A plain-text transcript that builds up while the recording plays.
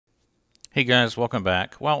Hey guys, welcome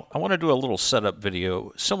back. Well, I want to do a little setup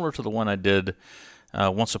video similar to the one I did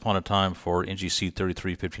once upon a time for NGC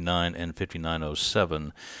 3359 and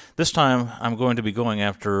 5907. This time I'm going to be going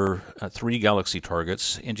after three galaxy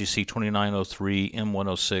targets, NGC 2903,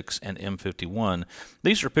 M106, and M51.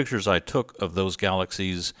 These are pictures I took of those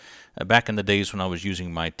galaxies back in the days when I was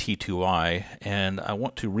using my T2i, and I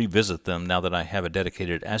want to revisit them now that I have a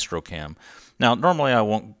dedicated astrocam. Now, normally I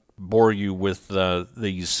won't bore you with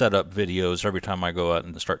these setup videos every time I go out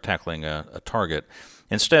and start tackling a target.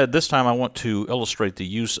 Instead, this time I want to illustrate the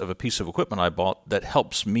use of a piece of equipment I bought that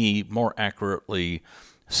helps me more accurately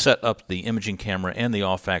set up the imaging camera and the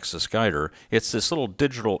off-axis guider. It's this little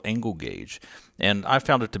digital angle gauge, and I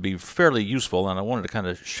found it to be fairly useful, and I wanted to kind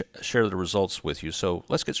of share the results with you. So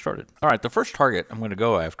let's get started. All right, the first target I'm going to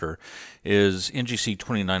go after is NGC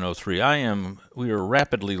 2903. We are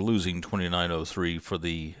rapidly losing 2903 for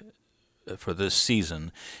this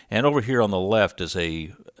season, and over here on the left is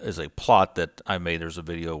a plot that I made. There's a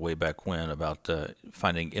video way back when about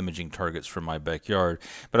finding imaging targets from my backyard,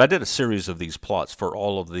 but I did a series of these plots for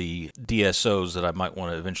all of the DSOs that I might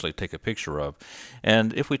want to eventually take a picture of.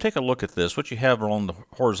 And if we take a look at this, what you have on the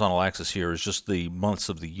horizontal axis here is just the months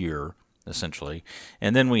of the year, essentially,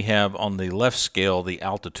 and then we have on the left scale the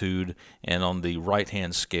altitude, and on the right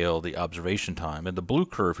hand scale the observation time, and the blue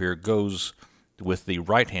curve here goes with the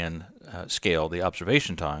right-hand scale, the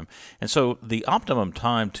observation time. And so the optimum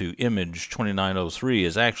time to image 2903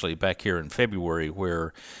 is actually back here in February,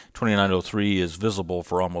 where 2903 is visible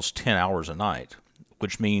for almost 10 hours a night,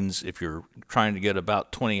 which means if you're trying to get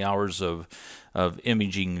about 20 hours of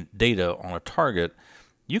imaging data on a target,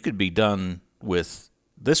 you could be done with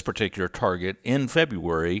this particular target in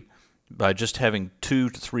February by just having 2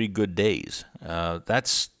 to 3 good days.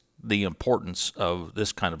 That's the importance of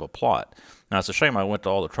this kind of a plot. Now, it's a shame I went to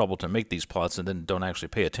all the trouble to make these plots and then don't actually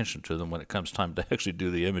pay attention to them when it comes time to actually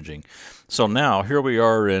do the imaging. So now, here we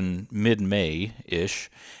are in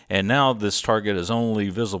mid-May-ish, and now this target is only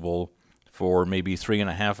visible for maybe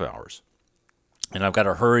 3.5 hours. And I've got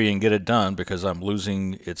to hurry and get it done because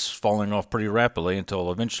it's falling off pretty rapidly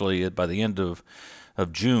until eventually, by the end of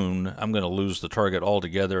June, I'm going to lose the target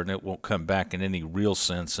altogether, and it won't come back in any real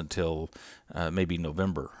sense until maybe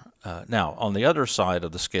November. Now, on the other side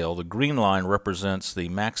of the scale, the green line represents the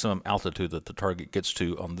maximum altitude that the target gets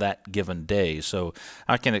to on that given day. So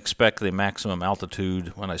I can expect the maximum altitude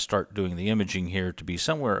when I start doing the imaging here to be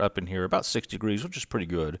somewhere up in here, about 60 degrees, which is pretty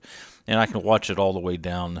good. And I can watch it all the way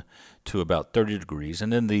down to about 30 degrees.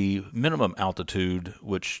 And then the minimum altitude,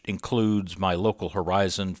 which includes my local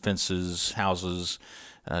horizon, fences, houses,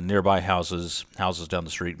 nearby houses down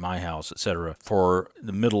the street, my house, etc. For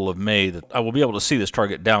the middle of May, that I will be able to see this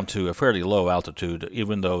target down to a fairly low altitude,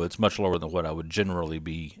 even though it's much lower than what I would generally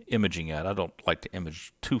be imaging at. I don't like to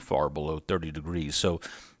image too far below 30 degrees. So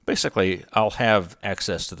basically, I'll have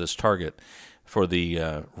access to this target for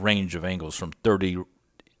the range of angles from 30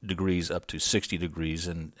 degrees up to 60 degrees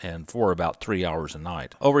and for about 3 hours a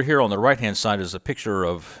night. Over here on the right hand side is a picture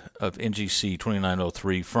of NGC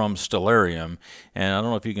 2903 from Stellarium, and I don't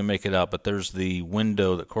know if you can make it out, but there's the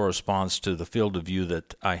window that corresponds to the field of view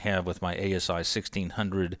that I have with my ASI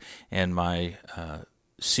 1600 and my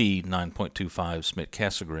C 9.25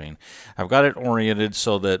 Schmidt-Cassegrain. I've got it oriented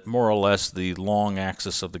so that more or less the long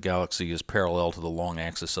axis of the galaxy is parallel to the long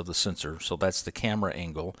axis of the sensor. So that's the camera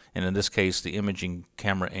angle, and in this case the imaging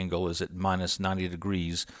camera angle is at minus 90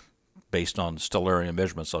 degrees based on Stellarium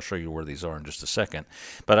measurements. I'll show you where these are in just a second.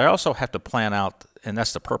 But I also have to plan out, and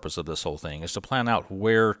that's the purpose of this whole thing, is to plan out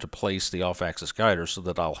where to place the off-axis guider so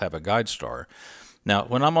that I'll have a guide star. Now,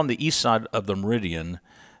 when I'm on the east side of the meridian,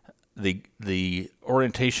 the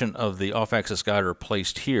orientation of the off-axis guider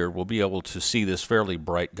placed here will be able to see this fairly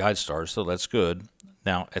bright guide star, so that's good.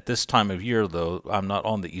 Now, at this time of year, though, I'm not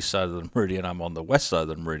on the east side of the meridian, I'm on the west side of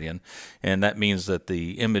the meridian, and that means that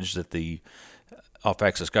the image that the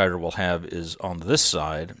off-axis guider will have is on this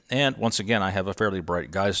side, and once again, I have a fairly bright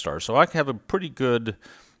guide star, so I can have a pretty good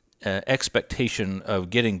expectation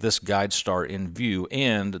of getting this guide star in view.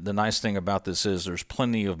 And the nice thing about this is there's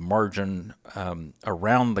plenty of margin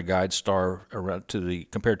around the guide star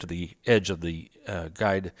compared to the edge of the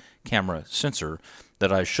guide camera sensor,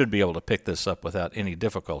 that I should be able to pick this up without any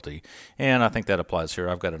difficulty. And I think that applies here.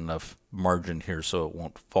 I've got enough margin here so it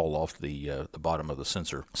won't fall off the bottom of the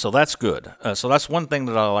sensor. So that's good. So that's one thing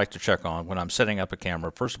that I like to check on when I'm setting up a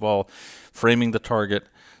camera. First of all, framing the target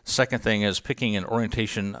Second thing is picking an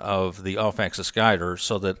orientation of the off-axis guider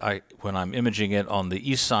so that when I'm imaging it on the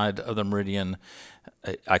east side of the meridian,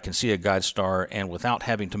 I can see a guide star, and without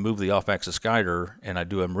having to move the off-axis guider and I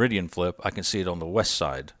do a meridian flip, I can see it on the west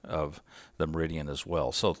side of the meridian as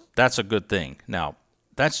well. So that's a good thing. Now,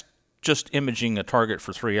 that's just imaging a target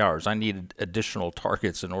for 3 hours. I need additional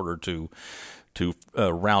targets in order to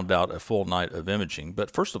round out a full night of imaging. But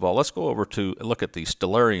first of all, let's go over to look at the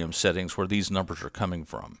Stellarium settings where these numbers are coming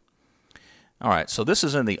from. All right, so this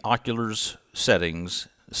is in the Oculars settings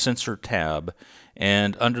sensor tab,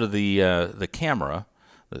 and under the camera,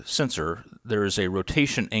 the sensor, there is a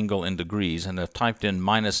rotation angle in degrees, and I've typed in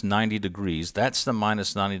 -90 degrees. That's the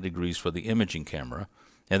 -90 degrees for the imaging camera.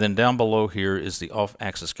 And then down below here is the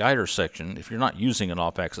off-axis guider section. If you're not using an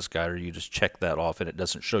off-axis guider, you just check that off, and it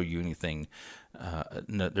doesn't show you anything.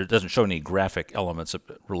 It doesn't show any graphic elements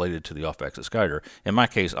related to the off-axis guider. In my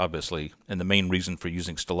case, obviously, and the main reason for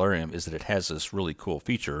using Stellarium is that it has this really cool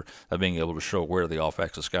feature of being able to show where the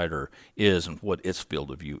off-axis guider is and what its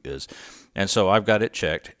field of view is. And so I've got it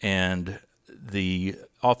checked, and the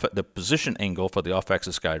position angle for the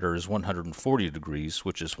off-axis guider is 140 degrees,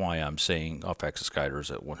 which is why I'm saying off-axis guider is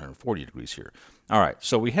at 140 degrees here. All right,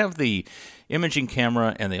 so we have the imaging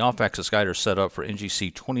camera and the off-axis guider set up for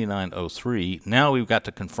NGC 2903. Now we've got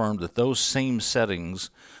to confirm that those same settings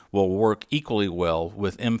will work equally well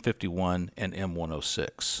with M51 and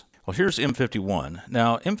M106. Well, here's M51.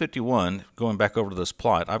 Now, M51, going back over to this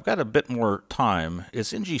plot, I've got a bit more time.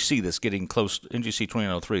 It's NGC that's getting close, NGC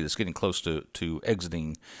 2903 that's getting close to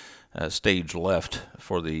exiting stage left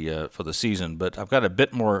for the season, but I've got a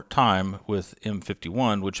bit more time with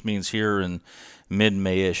M51, which means here in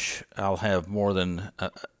mid-May-ish, I'll have more than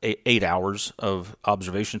 8 hours of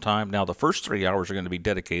observation time. Now, the first 3 hours are going to be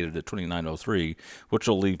dedicated to 2903, which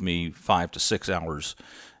will leave me 5 to 6 hours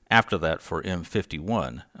after that for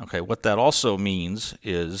M51. Okay, what that also means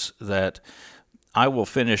is that I will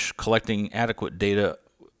finish collecting adequate data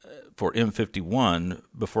for M51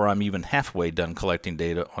 before I'm even halfway done collecting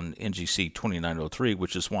data on NGC 2903,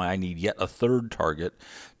 which is why I need yet a third target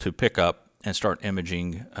to pick up and start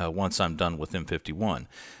imaging once I'm done with M51.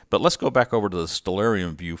 But let's go back over to the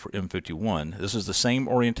Stellarium view for M51. This is the same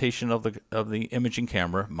orientation of the imaging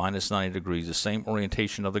camera, -90 degrees, the same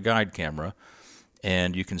orientation of the guide camera.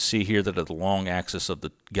 And you can see here that the long axis of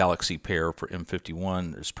the galaxy pair for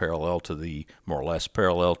M51 is parallel to the, more or less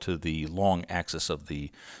parallel to the long axis of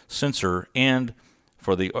the sensor. And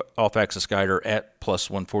for the off-axis guider at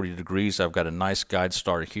 +140 degrees, I've got a nice guide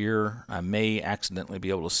star here. I may accidentally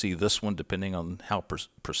be able to see this one depending on how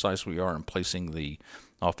precise we are in placing the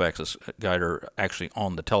off-axis guider actually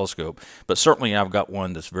on the telescope. But certainly I've got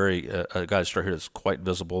one that's a guide star here that's quite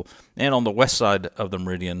visible. And on the west side of the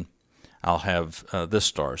meridian, I'll have this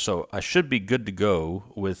star. So I should be good to go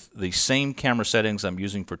with the same camera settings I'm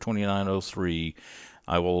using for 2903.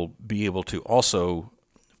 I will be able to also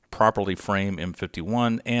properly frame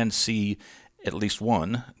M51 and see at least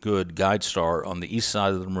one good guide star on the east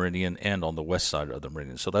side of the meridian and on the west side of the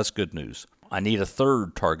meridian. So that's good news. I need a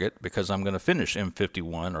third target because I'm going to finish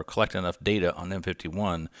M51 or collect enough data on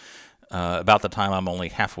M51 about the time I'm only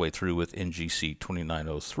halfway through with NGC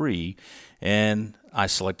 2903, and I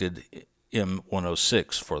selected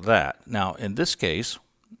M106 for that. Now, in this case,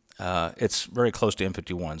 it's very close to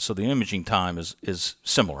M51, so the imaging time is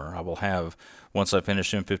similar. I will have, once I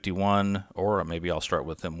finish M51, or maybe I'll start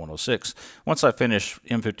with M106, once I finish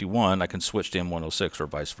M51, I can switch to M106 or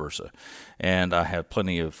vice versa. And I have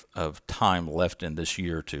plenty of time left in this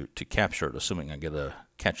year to capture it, assuming I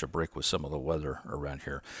catch a break with some of the weather around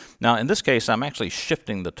here. Now, in this case, I'm actually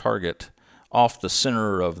shifting the target off the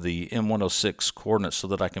center of the M106 coordinates so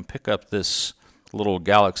that I can pick up this little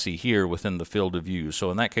galaxy here within the field of view.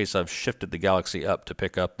 So in that case, I've shifted the galaxy up to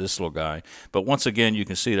pick up this little guy. But once again, you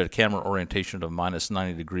can see that a camera orientation of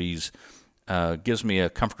 -90 degrees gives me a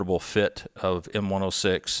comfortable fit of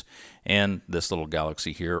M106 and this little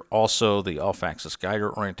galaxy here. Also, the off-axis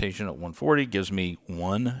guider orientation at 140 gives me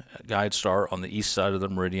one guide star on the east side of the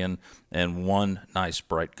meridian and one nice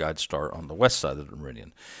bright guide star on the west side of the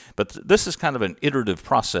meridian. But this is kind of an iterative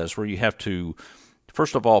process where you have to,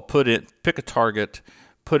 first of all, pick a target,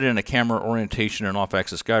 put in a camera orientation and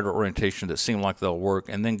off-axis guider orientation that seem like they'll work,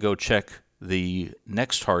 and then go check the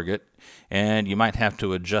next target, and you might have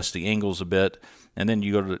to adjust the angles a bit, and then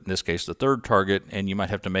you go to, in this case, the third target, and you might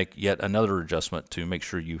have to make yet another adjustment to make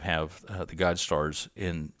sure you have the guide stars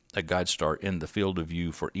in a guide star in the field of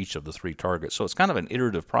view for each of the three targets. So it's kind of an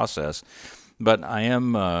iterative process, but I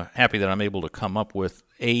am happy that I'm able to come up with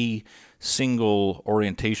a single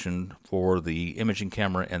orientation for the imaging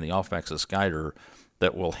camera and the off-axis guider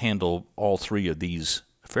that will handle all three of these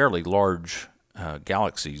fairly large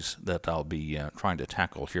galaxies that I'll be trying to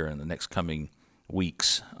tackle here in the next coming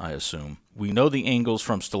weeks, I assume. We know the angles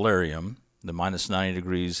from Stellarium, the minus 90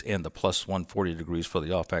 degrees and the plus 140 degrees for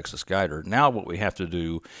the off-axis guider. Now what we have to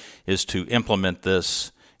do is to implement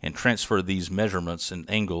this and transfer these measurements and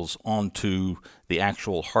angles onto the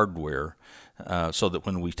actual hardware so that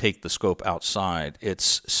when we take the scope outside,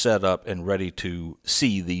 it's set up and ready to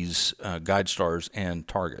see these guide stars and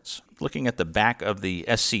targets. Looking at the back of the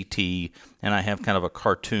SCT, and I have kind of a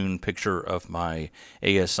cartoon picture of my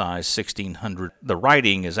ASI 1600. The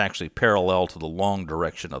writing is actually parallel to the long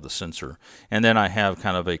direction of the sensor. And then I have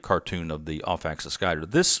kind of a cartoon of the off-axis guider.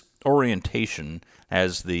 This orientation,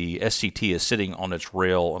 as the SCT is sitting on its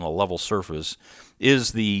rail on a level surface,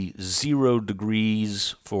 is the 0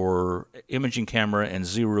 degrees for imaging camera and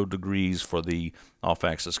 0 degrees for the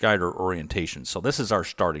off-axis guider orientation. So this is our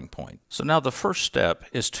starting point. So now the first step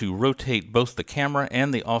is to rotate both the camera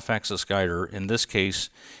and the off-axis guider, in this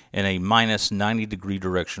case in a minus 90 degree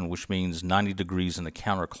direction, which means 90 degrees in the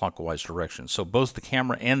counterclockwise direction. So both the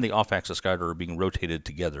camera and the off-axis guider are being rotated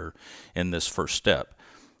together in this first step.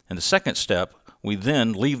 In the second step, we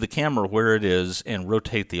then leave the camera where it is and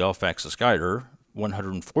rotate the off-axis guider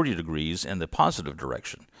 140 degrees in the positive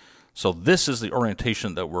direction. So this is the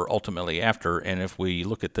orientation that we're ultimately after, and if we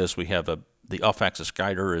look at this, we have the off-axis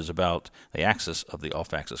guider is about, the axis of the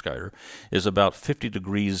off-axis guider is about 50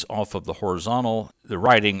 degrees off of the horizontal. The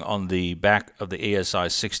writing on the back of the ASI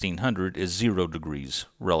 1600 is 0 degrees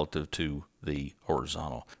relative to the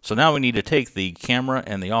horizontal. So now we need to take the camera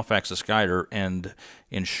and the off-axis guider and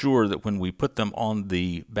ensure that when we put them on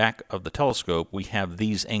the back of the telescope, we have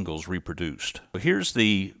these angles reproduced. So here's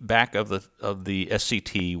the back of the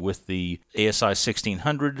SCT with the ASI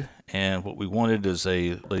 1600, and what we wanted is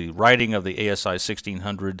the writing of the ASI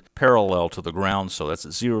 1600 parallel to the ground, so that's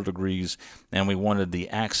at 0 degrees, and we wanted the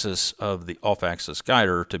axis of the off-axis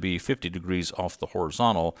guider to be 50 degrees off the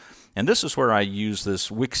horizontal. And this is where I use this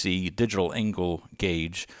Wixey digital angle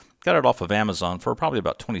gauge. Got it off of Amazon for probably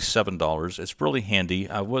about $27. It's really handy.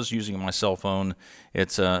 I was using my cell phone.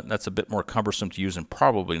 That's a bit more cumbersome to use and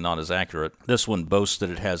probably not as accurate. This one boasts that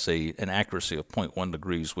it has an accuracy of 0.1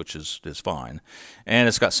 degrees, which is fine. And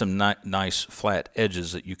it's got some nice flat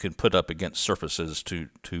edges that you can put up against surfaces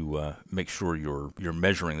to make sure you're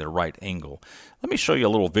measuring the right angle. Let me show you a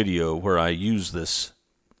little video where I use this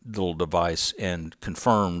little device and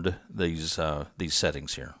confirmed these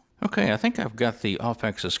settings here. Okay, I think I've got the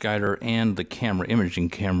off-axis guider and the camera, imaging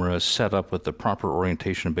camera, set up with the proper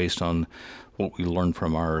orientation based on what we learned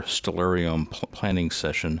from our Stellarium planning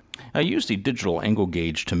session. I used the digital angle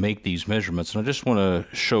gauge to make these measurements, and I just want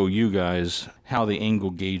to show you guys how the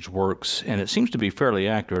angle gauge works, and it seems to be fairly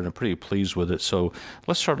accurate. I'm pretty pleased with it, so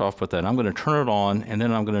let's start off with that. I'm going to turn it on, and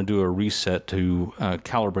then I'm going to do a reset to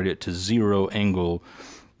calibrate it to 0 angle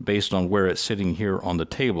based on where it's sitting here on the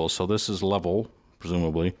table. So this is level,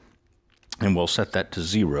 presumably, and we'll set that to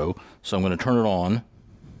 0. So I'm going to turn it on,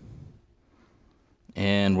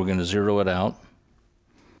 and we're going to 0 it out.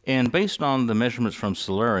 And based on the measurements from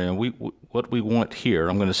Stellarium, what we want here,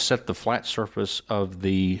 I'm going to set the flat surface of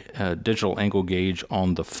the digital angle gauge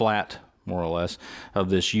on the flat, more or less, of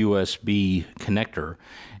this USB connector,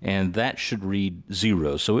 and that should read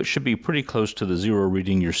 0. So it should be pretty close to the 0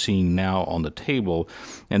 reading you're seeing now on the table.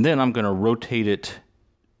 And then I'm going to rotate it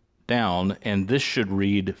down, and this should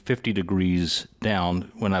read 50 degrees down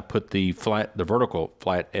when I put the vertical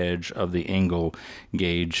flat edge of the angle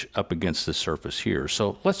gauge up against the surface here.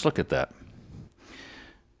 So let's look at that.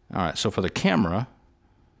 All right, so for the camera,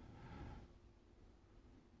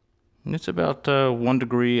 it's about 1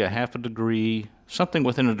 degree, a half a degree, something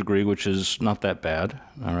within a degree, which is not that bad.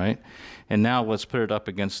 All right, and now let's put it up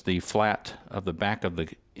against the flat of the back of the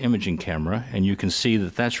imaging camera, and you can see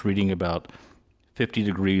that that's reading about 50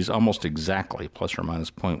 degrees, almost exactly, plus or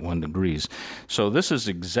minus 0.1 degrees. So this is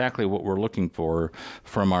exactly what we're looking for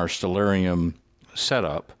from our Stellarium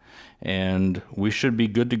setup, and we should be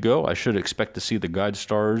good to go. I should expect to see the guide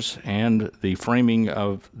stars, and the framing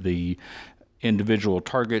of the individual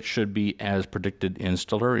targets should be as predicted in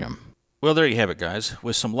Stellarium. Well, there you have it, guys.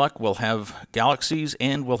 With some luck, we'll have galaxies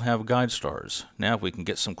and we'll have guide stars. Now, if we can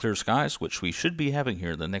get some clear skies, which we should be having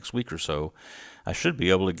here the next week or so, I should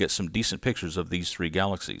be able to get some decent pictures of these 3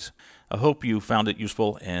 galaxies. I hope you found it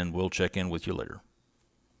useful, and we'll check in with you later.